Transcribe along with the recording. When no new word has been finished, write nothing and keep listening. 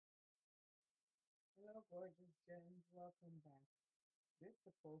Gorgeous Gems, welcome back. This is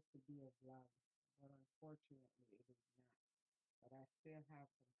supposed to be a vlog, but unfortunately it is not. But I still have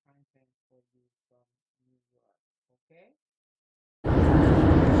some content for you from New York, okay?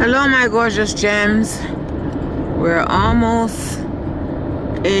 Hello, my gorgeous gems. We're almost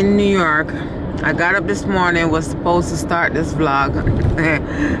in New York. I got up this morning, was supposed to start this vlog,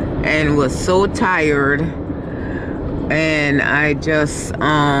 and was so tired. And I just,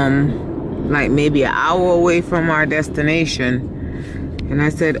 like maybe an hour away from our destination. And I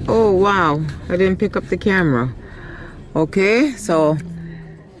said, oh wow, I didn't pick up the camera. Okay, so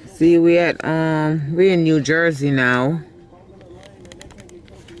see, we're in New Jersey now.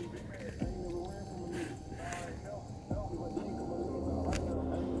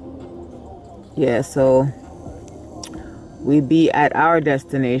 Yeah, so we be at our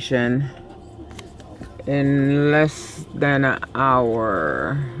destination in less than an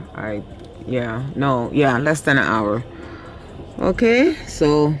hour. Less than an hour. Okay,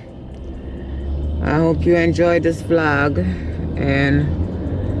 so I hope you enjoyed this vlog, and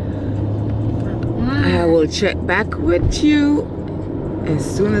I will check back with you as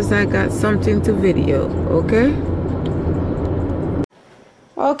soon as I got something to video, okay?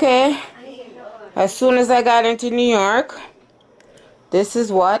 Okay, as soon as I got into New York, this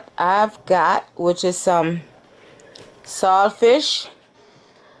is what I've got, which is some saltfish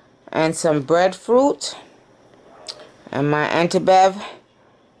and some breadfruit. And my Auntie Bev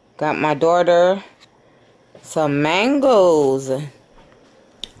got my daughter some mangoes.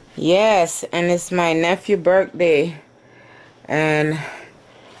 Yes, and it's my nephew's birthday. And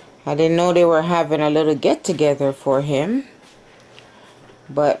I didn't know they were having a little get-together for him.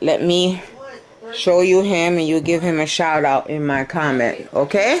 But let me show you him and you give him a shout out in my comment,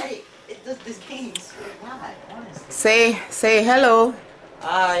 okay? Say hello.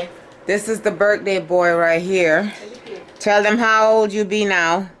 Hi. This is the birthday boy right here. Tell them how old you be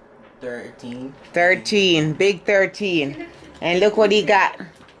now. 13. 13, big 13. And look what he got.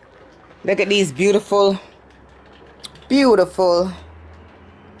 Look at these beautiful, beautiful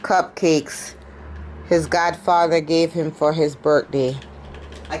cupcakes his godfather gave him for his birthday.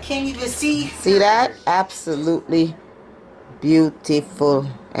 I can't even see. See that? Absolutely beautiful.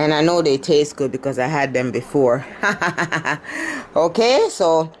 And I know they taste good because I had them before. Okay,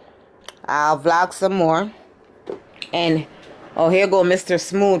 so I'll vlog some more. And oh, here go Mr.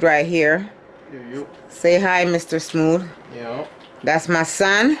 Smooth right here. You. Say hi, Mr. Smooth. Yeah. That's my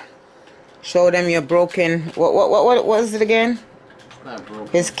son. Show them your broken. What was it again? It's not broken.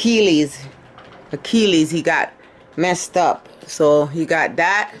 His Achilles. He got messed up, so he got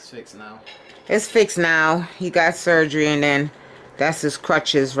that. It's fixed now. It's fixed now. He got surgery, and then that's his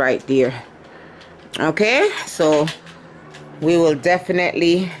crutches right there. Okay, so we will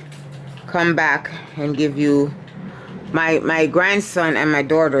definitely come back and give you my grandson, and my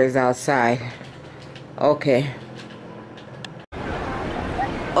daughter is outside. Okay,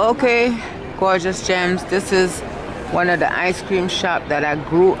 gorgeous gems, this is one of the ice cream shop that I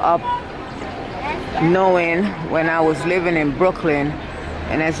grew up knowing when I was living in Brooklyn.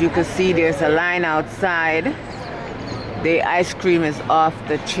 And as you can see, there's a line outside. The ice cream is off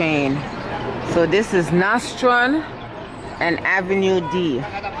the chain. So this is Nostrand and Avenue D.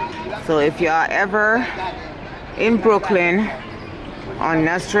 So if you are ever in Brooklyn on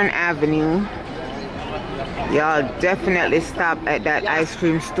Nostrand Avenue, y'all definitely stop at that ice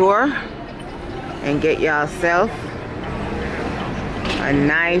cream store and get yourself a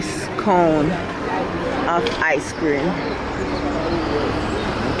nice cone of ice cream.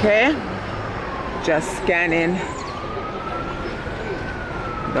 Okay, just scanning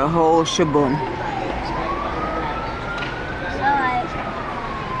the whole shaboom.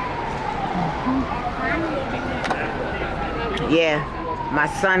 Yeah, my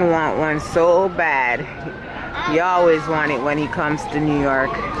son want one so bad. He always want it when he comes to New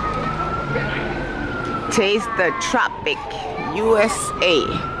York. Taste the Tropic USA.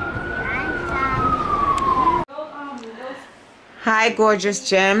 Hi, gorgeous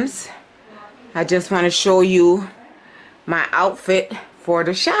gems. I just want to show you my outfit for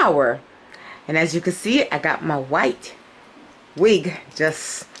the shower. And as you can see, I got my white wig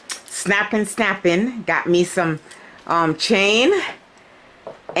just snapping. Got me some chain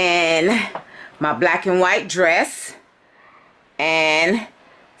and my black and white dress and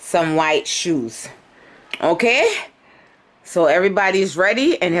some white shoes. Okay, so everybody's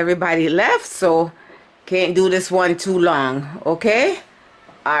ready and everybody left, so can't do this one too long. Okay,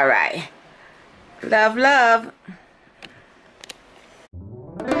 all right, love.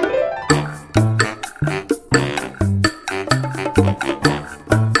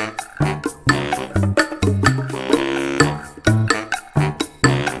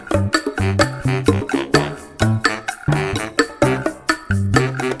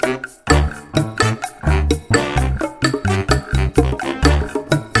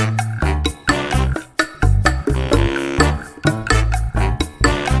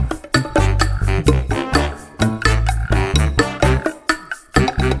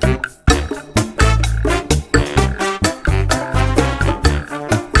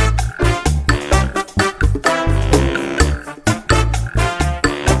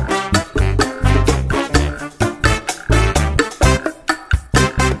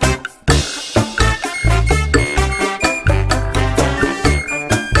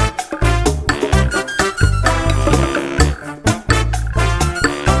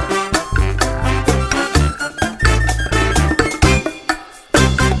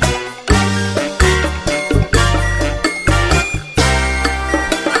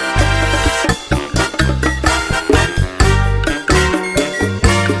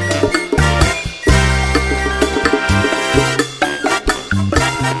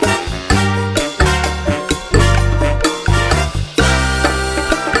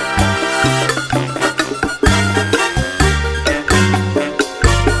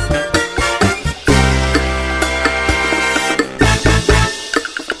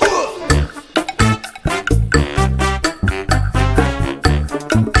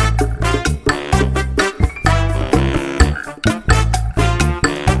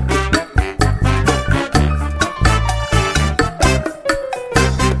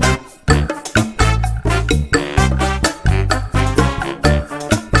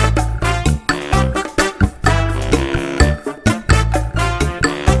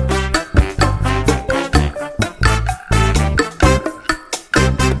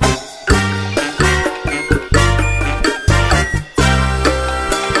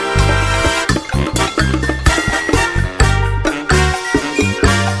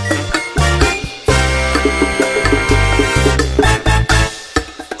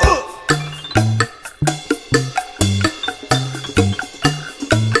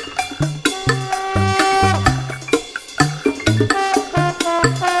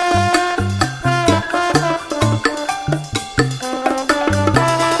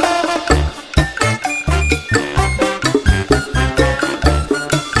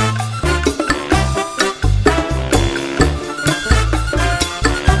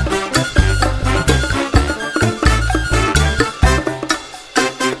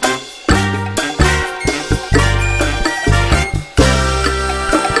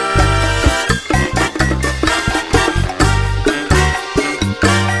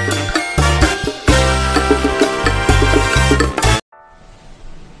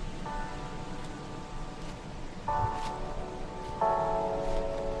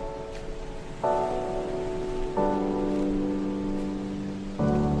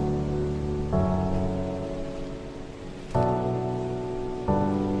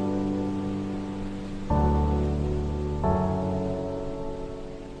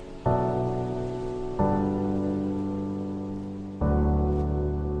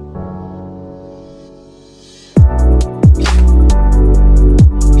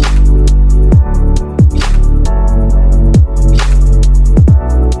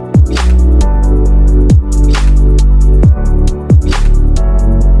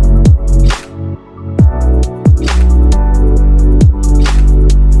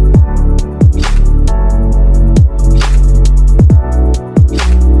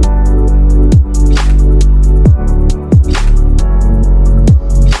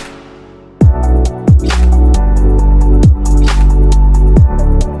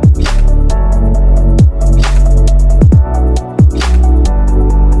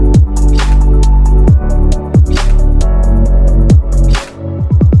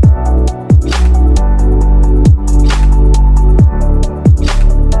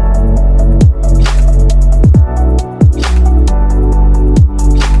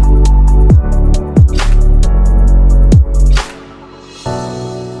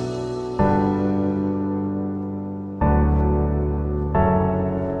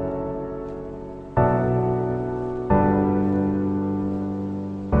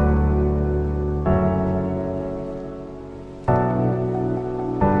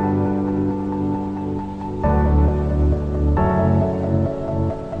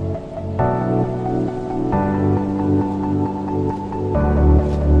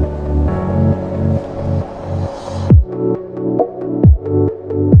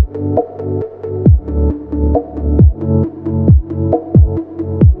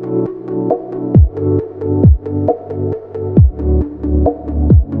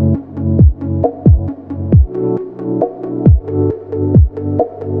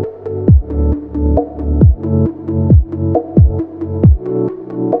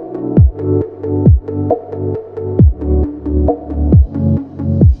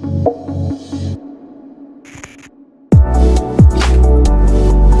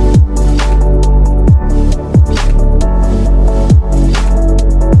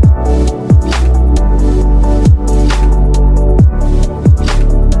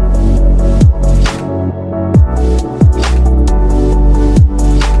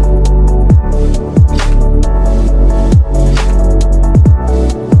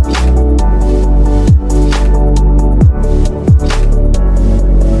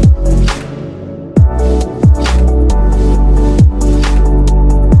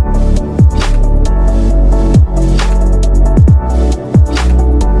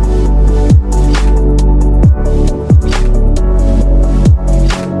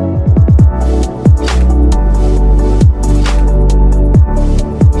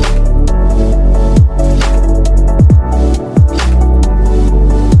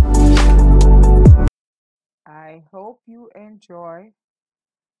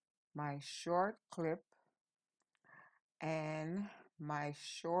 my short clip and my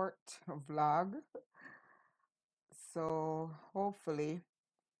short vlog. So hopefully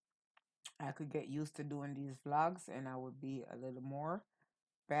I could get used to doing these vlogs and I would be a little more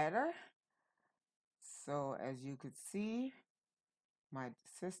better. So as you could see, my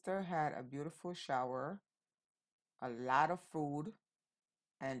sister had a beautiful shower, a lot of food,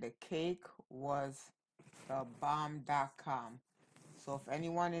 and the cake was the bomb.com. So if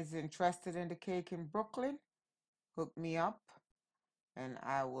anyone is interested in the cake in Brooklyn, hook me up and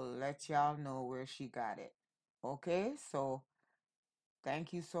I will let y'all know where she got it. Okay, so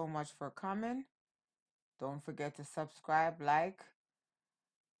thank you so much for coming. Don't forget to subscribe, like,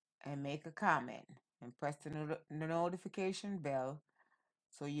 and make a comment. And press the notification bell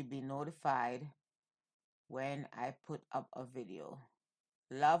so you'll be notified when I put up a video.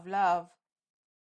 Love, love.